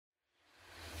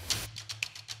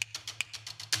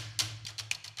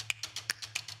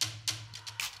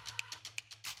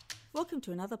Welcome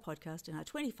to another podcast in our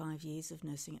 25 years of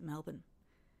nursing at Melbourne.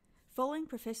 Following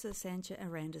Professor Sanchia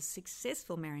Aranda's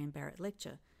successful Marion Barrett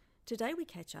lecture, today we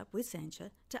catch up with Sanchia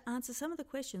to answer some of the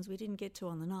questions we didn't get to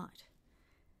on the night.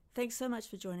 Thanks so much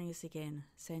for joining us again,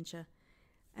 Sanchia,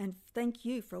 and thank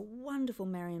you for a wonderful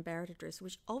Marion Barrett address,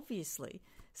 which obviously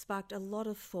sparked a lot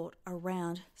of thought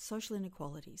around social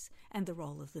inequalities and the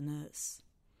role of the nurse.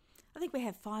 I think we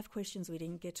have 5 questions we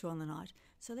didn't get to on the night,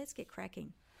 so let's get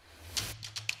cracking.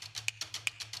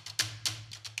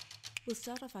 We'll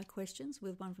start off our questions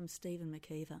with one from Stephen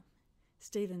McKeever.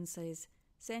 Stephen says,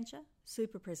 Sanchia,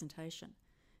 super presentation.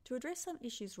 To address some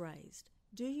issues raised,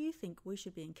 do you think we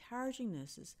should be encouraging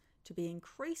nurses to be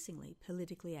increasingly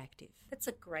politically active? That's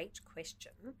a great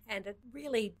question, and it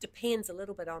really depends a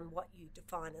little bit on what you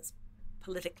define as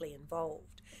politically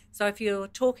involved. So if you're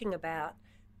talking about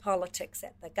politics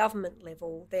at the government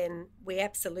level, then we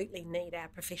absolutely need our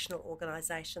professional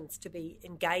organisations to be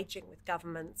engaging with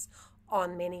governments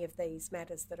on many of these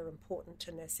matters that are important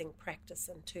to nursing practice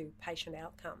and to patient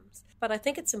outcomes. But I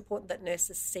think it's important that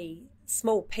nurses see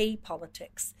small p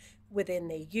politics within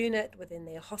their unit, within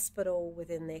their hospital,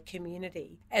 within their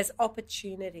community as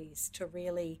opportunities to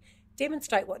really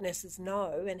demonstrate what nurses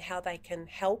know and how they can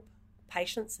help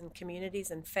patients and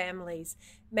communities and families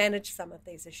manage some of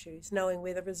these issues, knowing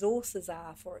where the resources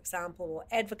are, for example, or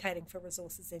advocating for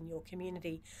resources in your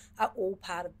community are all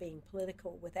part of being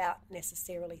political without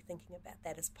necessarily thinking about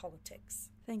that as politics.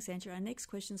 Thanks, Andrew. Our next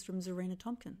question is from Zarina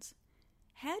Tompkins.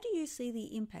 How do you see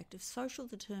the impact of social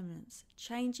determinants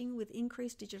changing with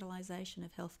increased digitalisation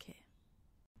of healthcare?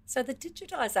 So the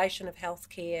digitalisation of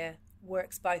healthcare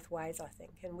works both ways, I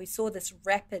think, and we saw this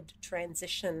rapid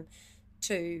transition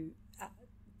to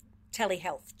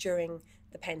telehealth during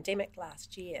the pandemic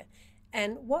last year.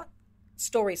 And what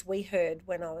stories we heard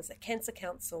when I was at Cancer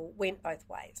Council went both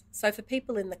ways. So for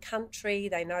people in the country,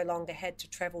 they no longer had to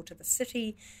travel to the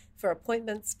city for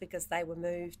appointments because they were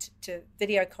moved to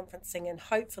video conferencing, and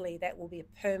hopefully that will be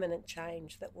a permanent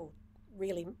change that will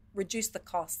really reduce the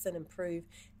costs and improve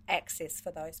access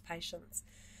for those patients.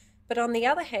 But on the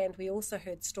other hand, we also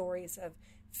heard stories of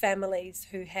families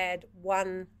who had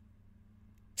one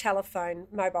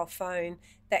mobile phone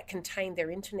that contained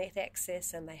their internet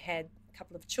access, and they had a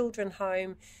couple of children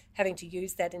home having to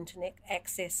use that internet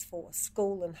access for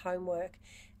school and homework.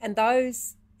 And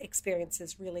those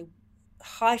experiences really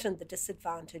heightened the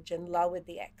disadvantage and lowered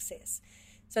the access.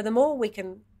 So the more we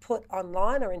can put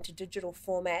online or into digital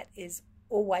format is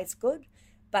always good,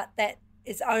 but that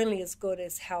is only as good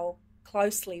as how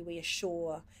closely we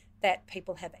assure that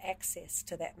people have access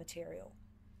to that material.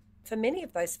 For many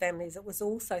of those families, it was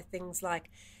also things like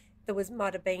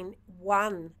might have been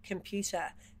one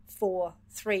computer for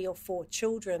 3 or 4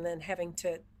 children, and having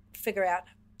to figure out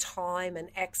time and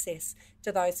access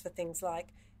to those for things like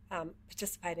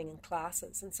participating in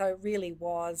classes. And so it really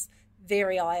was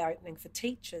very eye-opening for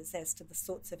teachers as to the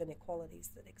sorts of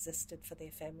inequalities that existed for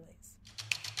their families.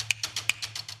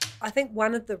 I think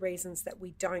one of the reasons that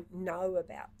we don't know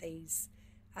about these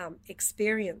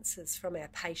experiences from our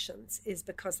patients is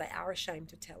because they are ashamed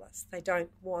to tell us. They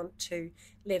don't want to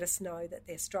let us know that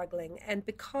they're struggling. And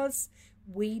because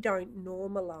we don't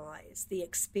normalise the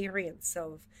experience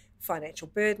of financial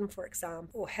burden, for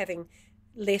example, or having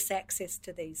less access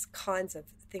to these kinds of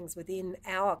things within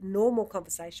our normal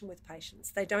conversation with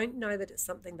patients, they don't know that it's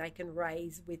something they can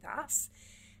raise with us.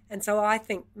 And so I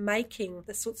think making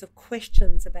the sorts of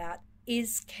questions about,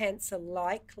 is cancer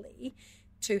likely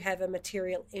to have a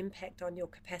material impact on your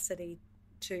capacity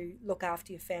to look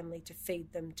after your family, to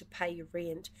feed them, to pay your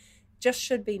rent, just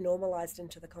should be normalised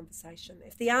into the conversation.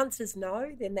 If the answer's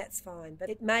no, then that's fine. But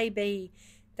it may be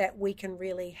that we can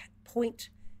really point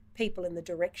people in the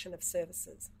direction of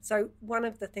services. So one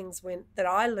of the things that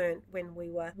I learned when we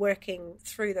were working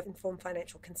through the informed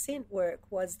financial consent work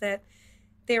was that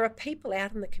there are people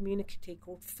out in the community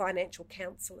called financial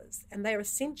counsellors, and they're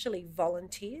essentially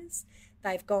volunteers.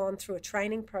 They've gone through a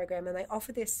training program and they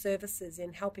offer their services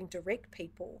in helping direct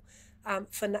people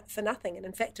for nothing. And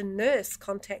in fact, a nurse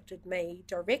contacted me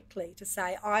directly to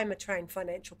say, I'm a trained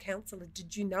financial counsellor,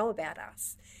 did you know about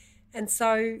us? And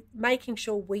so making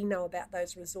sure we know about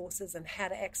those resources and how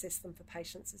to access them for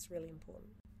patients is really important.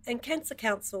 And Cancer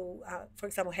Council, for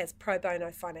example, has pro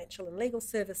bono financial and legal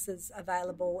services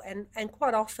available, and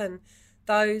quite often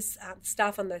those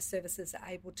staff on those services are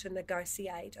able to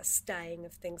negotiate a staying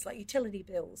of things like utility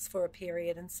bills for a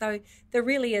period. And so there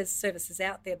really is services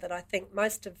out there that I think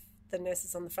most of the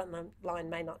nurses on the front line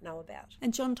may not know about.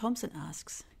 And John Thompson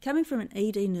asks, coming from an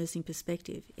ED nursing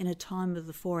perspective in a time of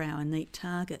the 4-hour neat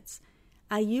targets,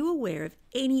 are you aware of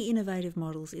any innovative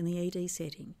models in the ED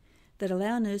setting that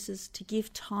allow nurses to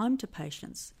give time to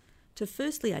patients to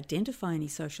firstly identify any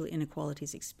social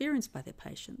inequalities experienced by their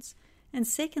patients, and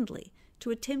secondly,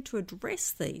 to attempt to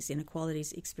address these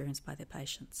inequalities experienced by their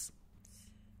patients.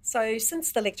 So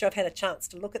since the lecture, I've had a chance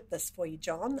to look at this for you,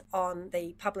 John, on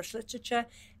the published literature,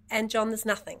 and John, there's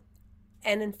nothing.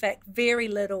 And in fact, very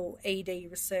little ED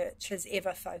research has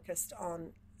ever focused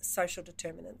on social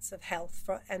determinants of health,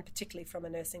 and particularly from a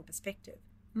nursing perspective.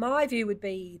 My view would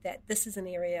be that this is an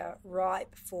area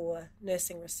ripe for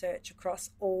nursing research across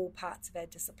all parts of our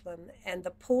discipline, and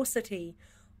the paucity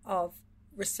of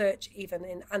research even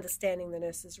in understanding the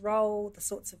nurse's role, the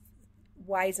sorts of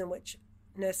ways in which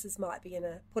nurses might be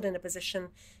put in a position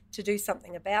to do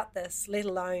something about this, let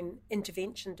alone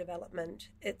intervention development.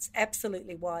 It's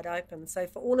absolutely wide open. So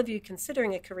for all of you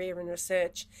considering a career in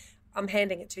research, I'm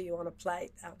handing it to you on a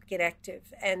plate. Get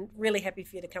active, and really happy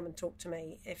for you to come and talk to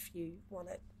me if you want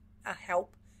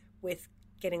help with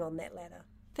getting on that ladder.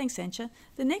 Thanks, Sanchia.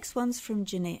 The next one's from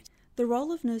Jeanette. The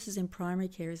role of nurses in primary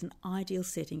care is an ideal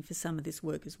setting for some of this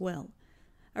work as well.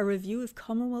 A review of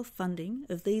Commonwealth funding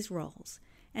of these roles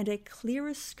and a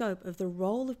clearer scope of the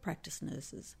role of practice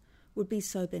nurses would be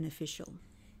so beneficial.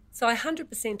 So I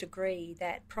 100% agree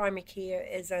that primary care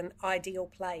is an ideal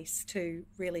place to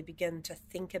really begin to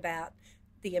think about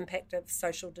the impact of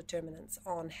social determinants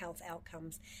on health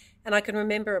outcomes. And I can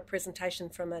remember a presentation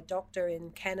from a doctor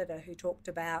in Canada who talked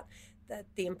about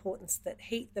the importance that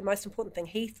the most important thing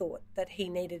he thought that he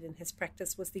needed in his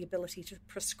practice was the ability to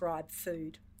prescribe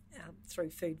food through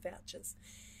food vouchers,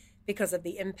 because of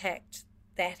the impact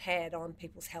that had on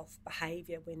people's health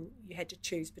behaviour when you had to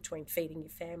choose between feeding your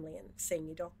family and seeing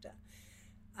your doctor.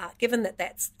 Given that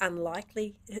that's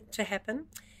unlikely to happen,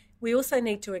 we also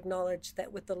need to acknowledge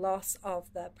that with the loss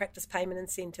of the practice payment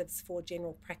incentives for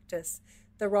general practice,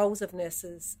 the roles of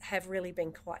nurses have really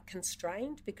been quite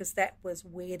constrained, because that was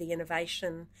where the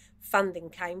innovation funding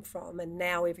came from, and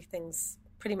now everything's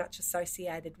pretty much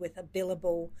associated with a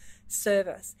billable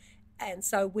service. And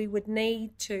so we would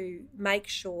need to make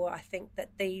sure, I think,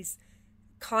 that these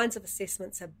kinds of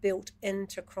assessments are built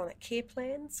into chronic care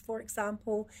plans, for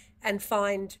example, and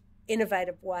find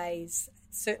innovative ways,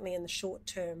 certainly in the short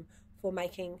term, for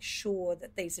making sure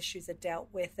that these issues are dealt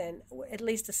with and at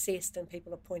least assessed and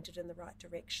people are pointed in the right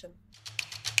direction.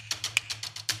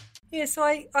 Yeah, so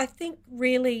I think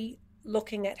really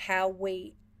looking at how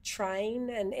we train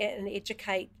and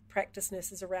educate practice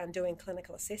nurses around doing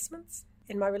clinical assessments.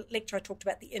 In my lecture, I talked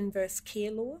about the inverse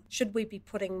care law. Should we be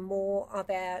putting more of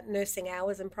our nursing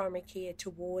hours in primary care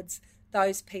towards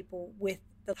those people with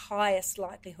the highest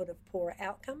likelihood of poorer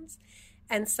outcomes?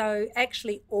 And so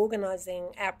actually organising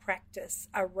our practice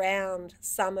around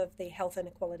some of the health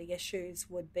inequality issues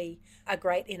would be a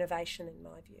great innovation in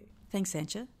my view. Thanks,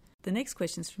 Sanchia. The next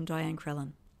question is from Diane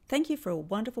Crellin. Thank you for a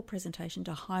wonderful presentation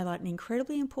to highlight an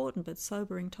incredibly important but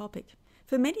sobering topic.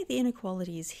 For many, the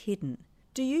inequality is hidden.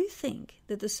 Do you think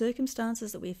that the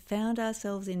circumstances that we found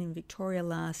ourselves in Victoria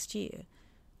last year,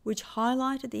 which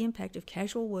highlighted the impact of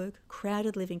casual work,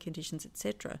 crowded living conditions,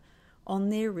 etc., on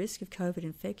their risk of COVID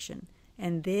infection,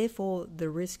 and therefore the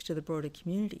risk to the broader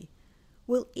community,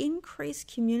 will increase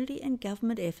community and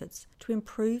government efforts to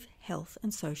improve health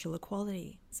and social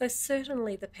equality? So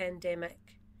certainly the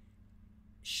pandemic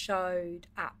showed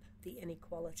up the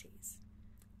inequalities,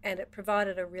 and it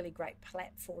provided a really great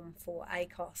platform for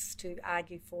ACOS to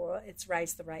argue for its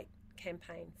Raise the Rate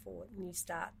campaign for New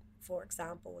Start, for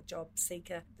example, a job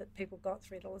seeker that people got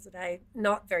 $3 a day,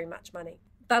 not very much money.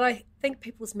 But I think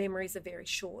people's memories are very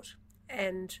short,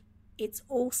 and it's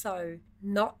also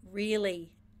not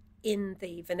really in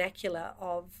the vernacular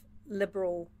of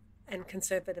liberal and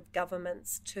conservative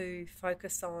governments to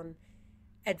focus on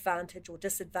advantage or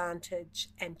disadvantage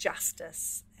and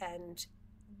justice and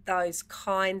those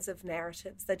kinds of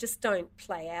narratives. They just don't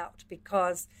play out,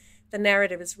 because the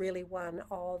narrative is really one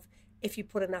of, if you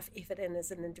put enough effort in as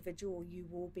an individual, you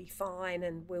will be fine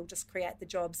and we'll just create the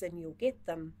jobs and you'll get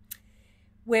them.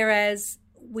 Whereas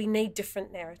we need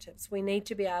different narratives. We need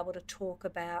to be able to talk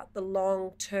about the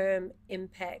long-term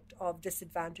impact of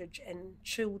disadvantage in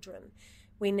children.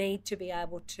 We need to be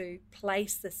able to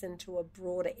place this into a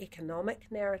broader economic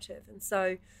narrative. And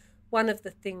so one of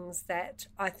the things that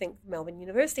I think Melbourne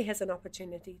University has an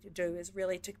opportunity to do is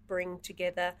really to bring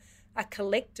together a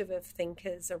collective of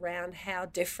thinkers around how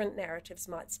different narratives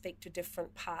might speak to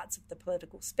different parts of the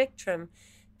political spectrum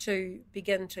to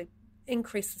begin to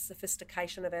increase the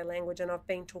sophistication of our language. And I've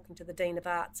been talking to the Dean of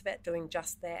Arts about doing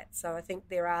just that. So I think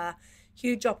there are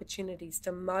huge opportunities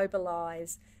to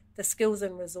mobilise the skills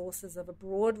and resources of a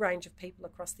broad range of people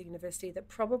across the university that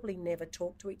probably never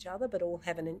talk to each other but all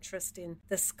have an interest in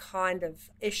this kind of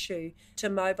issue to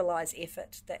mobilise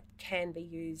effort that can be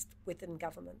used within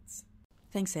governments.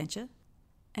 Thanks, Sanchia.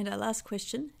 And our last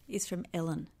question is from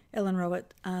Ellen. Ellen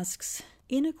Robert asks,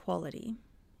 inequality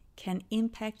can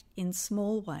impact in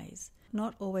small ways,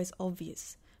 not always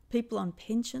obvious. People on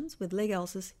pensions with leg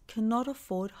ulcers cannot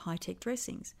afford high-tech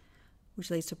dressings, which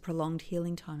leads to prolonged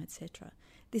healing time, etc.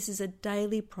 This is a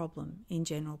daily problem in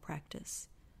general practice.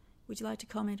 Would you like to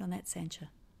comment on that, Sanchia?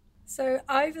 So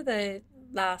over the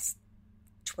last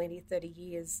 20, 30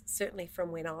 years, certainly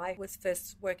from when I was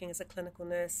first working as a clinical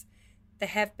nurse, there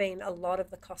have been a lot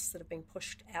of the costs that have been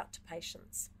pushed out to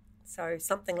patients. So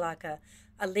something like a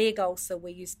leg ulcer,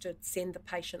 we used to send the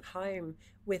patient home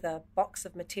with a box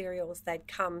of materials. They'd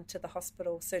come to the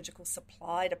hospital surgical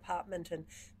supply department and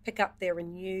pick up their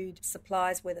renewed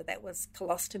supplies, whether that was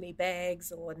colostomy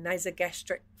bags or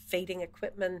nasogastric feeding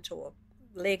equipment or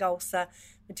leg ulcer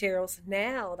materials.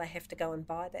 Now they have to go and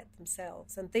buy that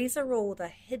themselves. And these are all the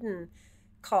hidden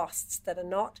costs that are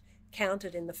not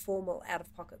counted in the formal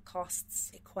out-of-pocket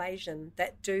costs equation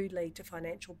that do lead to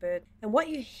financial burden. And what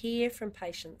you hear from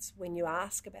patients when you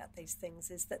ask about these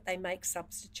things is that they make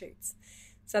substitutes.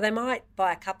 So they might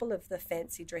buy a couple of the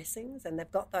fancy dressings and they've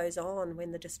got those on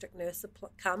when the district nurse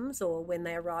comes or when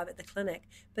they arrive at the clinic.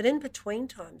 But in between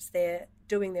times, they're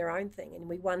doing their own thing and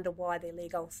we wonder why their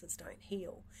leg ulcers don't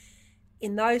heal.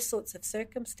 In those sorts of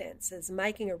circumstances,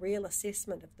 making a real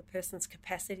assessment of the person's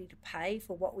capacity to pay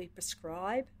for what we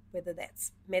prescribe, whether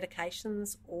that's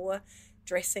medications or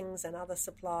dressings and other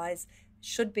supplies,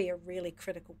 should be a really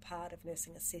critical part of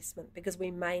nursing assessment, because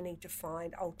we may need to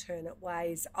find alternate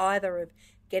ways, either of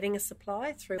getting a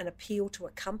supply through an appeal to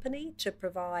a company to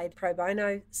provide pro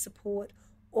bono support,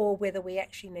 or whether we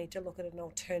actually need to look at an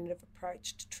alternative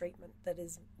approach to treatment that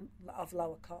is of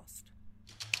lower cost.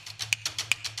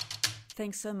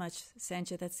 Thanks so much,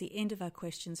 Sanchia. That's the end of our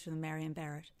questions from the Marion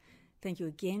Barrett. Thank you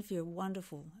again for your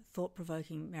wonderful,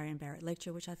 thought-provoking Marion Barrett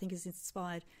lecture, which I think has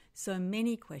inspired so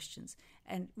many questions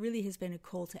and really has been a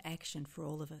call to action for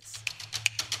all of us.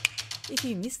 If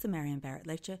you missed the Marion Barrett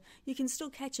lecture, you can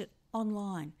still catch it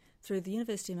online through the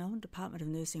University of Melbourne Department of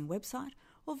Nursing website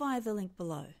or via the link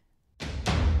below.